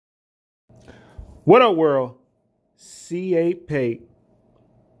What up, world? C8 Pate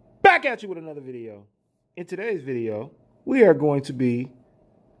back at you with another video. In today's video, we are going to be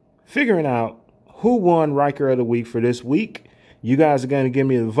figuring out who won Ryker of the Week for this week. You guys are going to give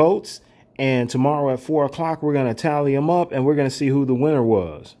me the votes, and tomorrow at 4 o'clock, we're going to tally them up, and we're going to see who the winner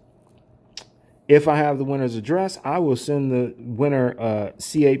was. If I have the winner's address, I will send the winner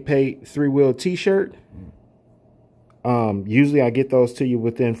C8 Pate 3-wheel t-shirt. Usually I get those to you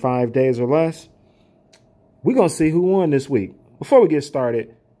within 5 days or less. We're going to see who won this week. Before we get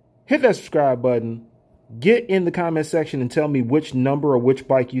started, hit that subscribe button. Get in the comment section and tell me which number or which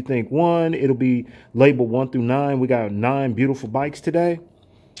bike you think won. It'll be labeled 1 through 9. We got 9 beautiful bikes today.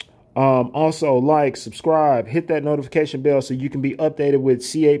 Also, like, subscribe, hit that notification bell so you can be updated with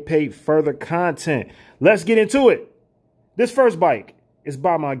C8 Pate further content. Let's get into it. This first bike is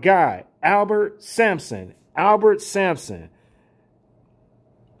by my guy, Albert Sampson. Albert Sampson.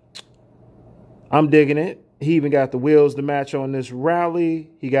 I'm digging it. He even got the wheels to match on this rally.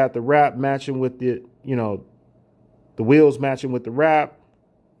 He got the wrap matching with the, the wheels matching with the wrap.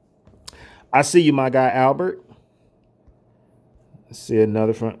 I see you, my guy, Albert. Let's see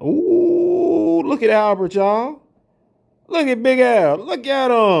another front. Ooh, look at Albert, y'all. Look at Big Al. Look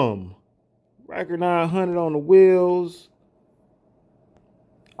at him. Ryker 900 on the wheels.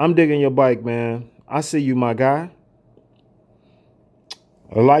 I'm digging your bike, man. I see you, my guy.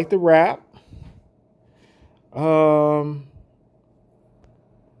 I like the wrap.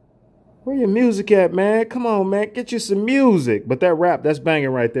 Where your music at, man? Come on, man. Get you some music. But that rap, that's banging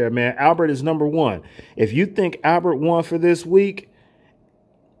right there, man. Albert is number 1. If you think Albert won for this week,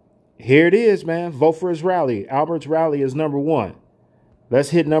 here it is, man. Vote for his rally. Albert's rally is number 1.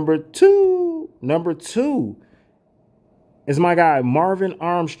 Let's hit number 2. Number 2 is my guy, Marvin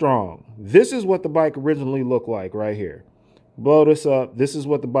Armstrong. This is what the bike originally looked like right here. Blow this up. This is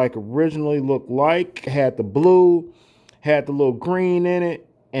what the bike originally looked like. Had the blue, had the little green in it,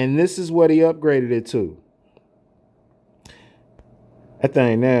 and this is what he upgraded it to. That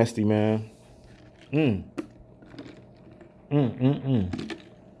thing nasty, man.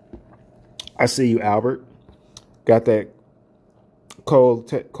 I see you, Albert. Got that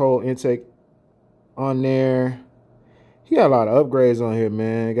cold intake on there. He got a lot of upgrades on here,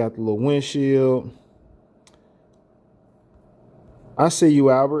 man. Got the little windshield. I see you,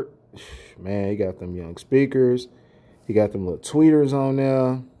 Albert. Man, he got them young speakers. He got them little tweeters on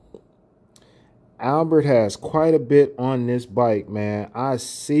there. Albert has quite a bit on this bike, man. I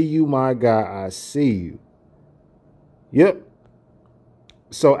see you, my guy. I see you. Yep.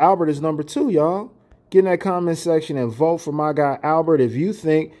 So Albert is number 2, y'all. Get in that comment section and vote for my guy, Albert, if you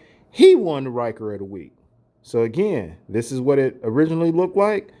think he won the Ryker of the Week. So again, this is what it originally looked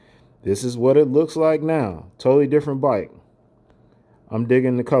like. This is what it looks like now. Totally different bike. I'm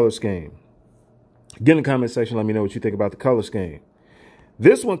digging the color scheme. Get in the comment section. Let me know what you think about the color scheme.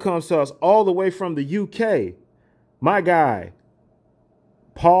 This one comes to us all the way from the UK. My guy,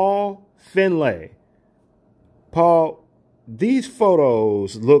 Paul Finlay. Paul, these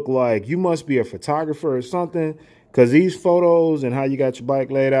photos look like you must be a photographer or something, because these photos and how you got your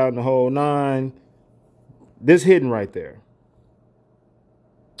bike laid out in the whole 9, this hidden right there.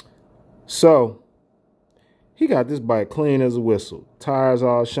 So he got this bike clean as a whistle. Tires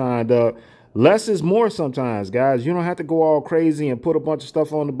all shined up. Less is more sometimes, guys. You don't have to go all crazy and put a bunch of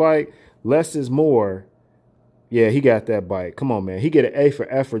stuff on the bike. Less is more. Yeah, he got that bike. Come on, man. He get an A for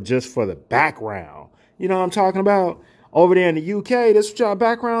effort just for the background. You know what I'm talking about? Over there in the UK, this is what y'all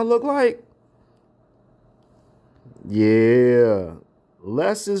background look like. Yeah.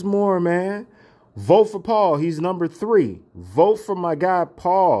 Less is more, man. Vote for Paul. He's number 3. Vote for my guy,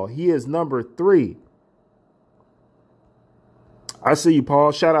 Paul. He is number 3. I see you,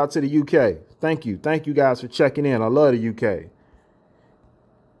 Paul. Shout out to the UK. Thank you. Thank you guys for checking in. I love the UK.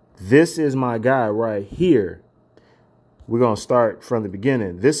 This is my guy right here. We're going to start from the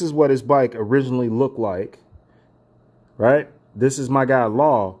beginning. This is what his bike originally looked like. Right? This is my guy,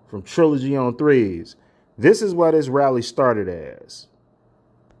 Law, from Trilogy on 3s. This is what his rally started as.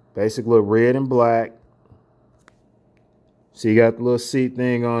 Basic little red and black. So you got the little seat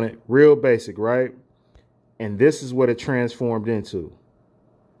thing on it. Real basic, right? And this is what it transformed into.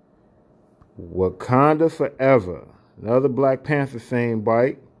 Wakanda Forever. Another Black Panther themed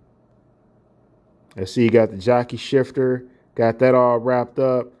bike. Let's see, you got the jockey shifter. Got that all wrapped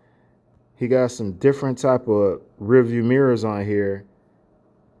up. He got some different type of rear view mirrors on here.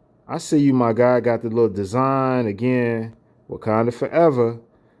 I see you, my guy. Got the little design. Again, Wakanda Forever.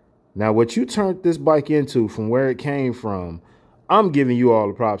 Now, what you turned this bike into from where it came from, I'm giving you all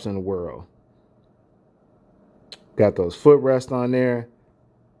the props in the world. Got those footrests on there.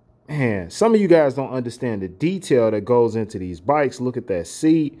 Man, some of you guys don't understand the detail that goes into these bikes. Look at that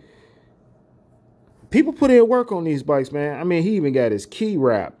seat. People put in work on these bikes, man. I mean, he even got his key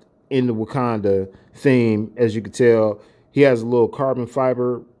wrapped in the Wakanda theme. As you can tell, he has a little carbon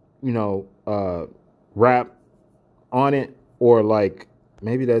fiber, wrap on it, or like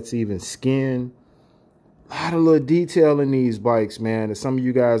maybe that's even skin. A lot of little detail in these bikes, man, that some of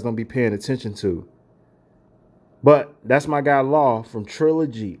you guys don't be paying attention to. But that's my guy Law from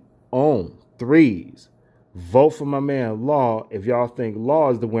Trilogy on threes. Vote for my man Law. If y'all think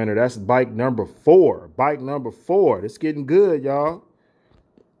Law is the winner, that's bike number 4. Bike number 4. It's getting good, y'all.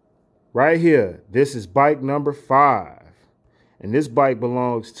 Right here. This is bike number 5. And this bike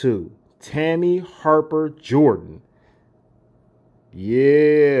belongs to Tammy Harper Jordan.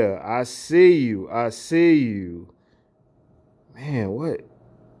 Yeah, I see you. I see you. Man, what?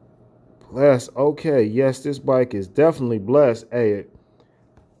 Blessed. Okay, yes, this bike is definitely blessed. Hey,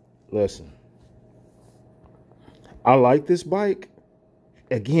 listen. I like this bike.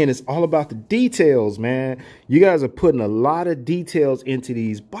 Again, it's all about the details, man. You guys are putting a lot of details into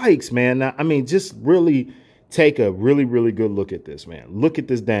these bikes, man. Now, I mean, just really take a really, really good look at this, man. Look at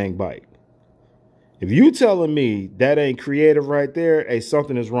this dang bike. If you telling me that ain't creative right there, hey,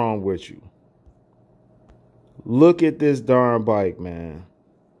 something is wrong with you. Look at this darn bike, man.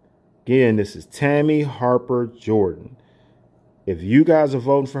 Again, this is Tammy Harper Jordan. If you guys are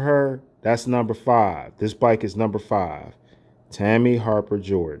voting for her, that's number 5. This bike is number 5. Tammy Harper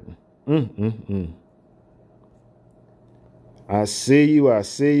Jordan. I see you. I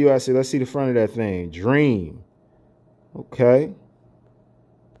see you. I see. Let's see the front of that thing. Dream. Okay.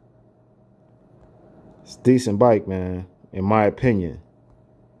 It's a decent bike, man, in my opinion.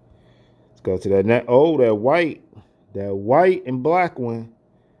 Let's go to that. Oh, that white and black one.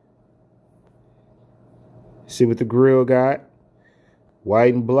 See what the grill got.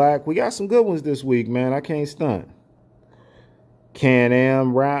 White and black. We got some good ones this week, man. I can't stunt. Can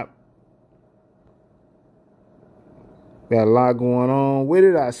Am wrap. Got a lot going on with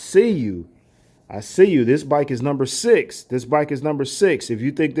it. I see you. I see you. This bike is number 6. This bike is number 6. If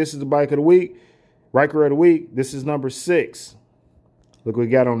you think this is the bike of the week, Ryker of the week, this is number 6. Look what we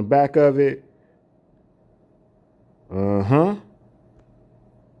got on the back of it.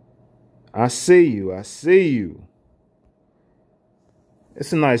 I see you. I see you.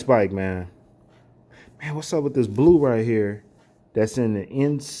 It's a nice bike, man. Man, what's up with this blue right here that's in the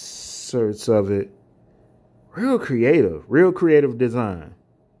inserts of it? Real creative design.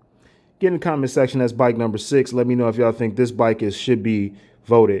 Get in the comment section. That's bike number 6. Let me know if y'all think this bike should be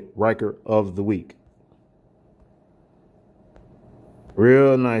voted Ryker of the week.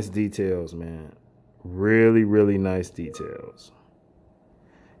 Real nice details, man. Really, really nice details.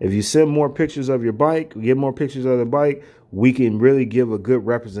 If you send more pictures of your bike, get more pictures of the bike, we can really give a good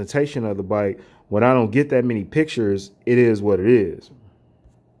representation of the bike. When I don't get that many pictures, it is what it is.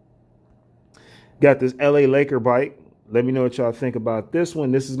 Got this LA Laker bike. Let me know what y'all think about this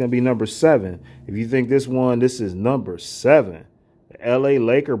one. This is going to be number 7. If you think this is number 7. The LA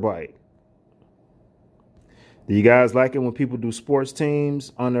Laker bike. Do you guys like it when people do sports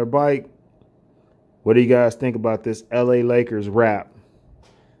teams on their bike? What do you guys think about this LA Lakers wrap?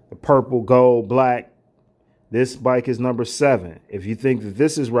 The purple, gold, black. This bike is number 7. If you think that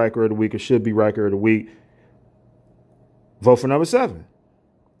this is Ryker of the week or should be Ryker of the week, vote for number 7.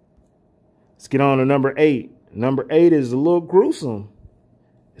 Let's get on to number 8. Number 8 is a little gruesome.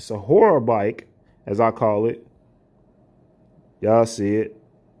 It's a horror bike, as I call it. Y'all see it.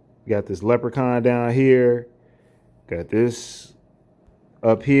 Got this leprechaun down here. Got this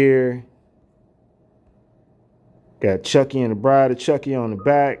up here. Got Chucky and the Bride of Chucky on the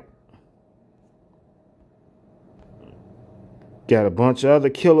back. Got a bunch of other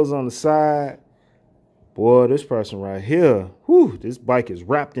killers on the side. Boy, this person right here, whew, this bike is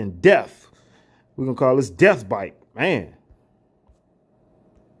wrapped in death. We're going to call this Death Bike. Man.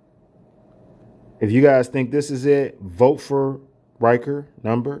 If you guys think this is it, vote for Ryker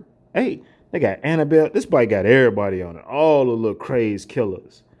number 8. They got Annabelle. This bike got everybody on it. All the little crazed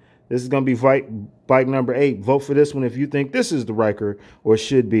killers. This is going to be bike number 8. Vote for this one if you think this is the Ryker or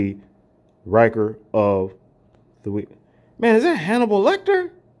should be Ryker of the week. Man, is that Hannibal Lecter?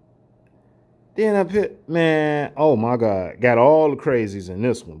 Then up here, man, oh my God. Got all the crazies in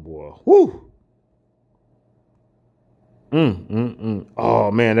this one, boy. Woo!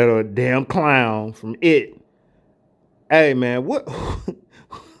 Oh, man, that a damn clown from It. Hey, man, what?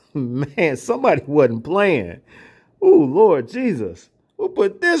 Man, somebody wasn't playing. Ooh, Lord Jesus. Who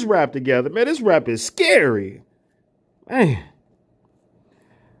put this rap together? Man, this rap is scary. Man.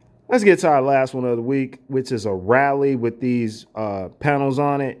 Let's get to our last one of the week, which is a rally with these panels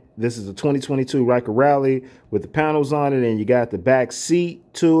on it. This is a 2022 Ryker Rally with the panels on it, and you got the back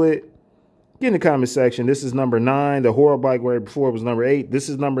seat to it. Get in the comment section. This is number 9. The horror bike right before was number 8. This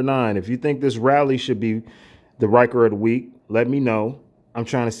is number 9. If you think this rally should be the Ryker of the week, let me know. I'm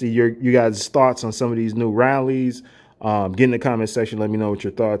trying to see you guys' thoughts on some of these new rallies. Get in the comment section. Let me know what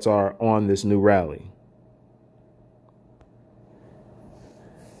your thoughts are on this new rally.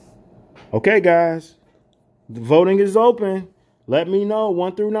 Okay, guys. The voting is open. Let me know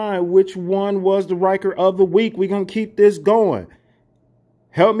 1 through 9 which one was the Ryker of the week. We're going to keep this going.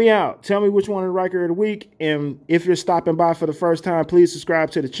 Help me out. Tell me which one is the Ryker of the week. And if you're stopping by for the first time, please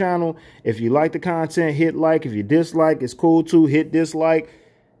subscribe to the channel. If you like the content, hit like. If you dislike, it's cool too. Hit dislike.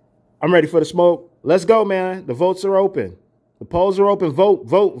 I'm ready for the smoke. Let's go, man. The votes are open. The polls are open. Vote,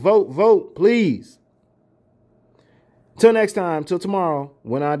 vote, vote, vote, please. Till next time, till tomorrow,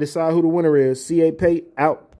 when I decide who the winner is, CA Pate out.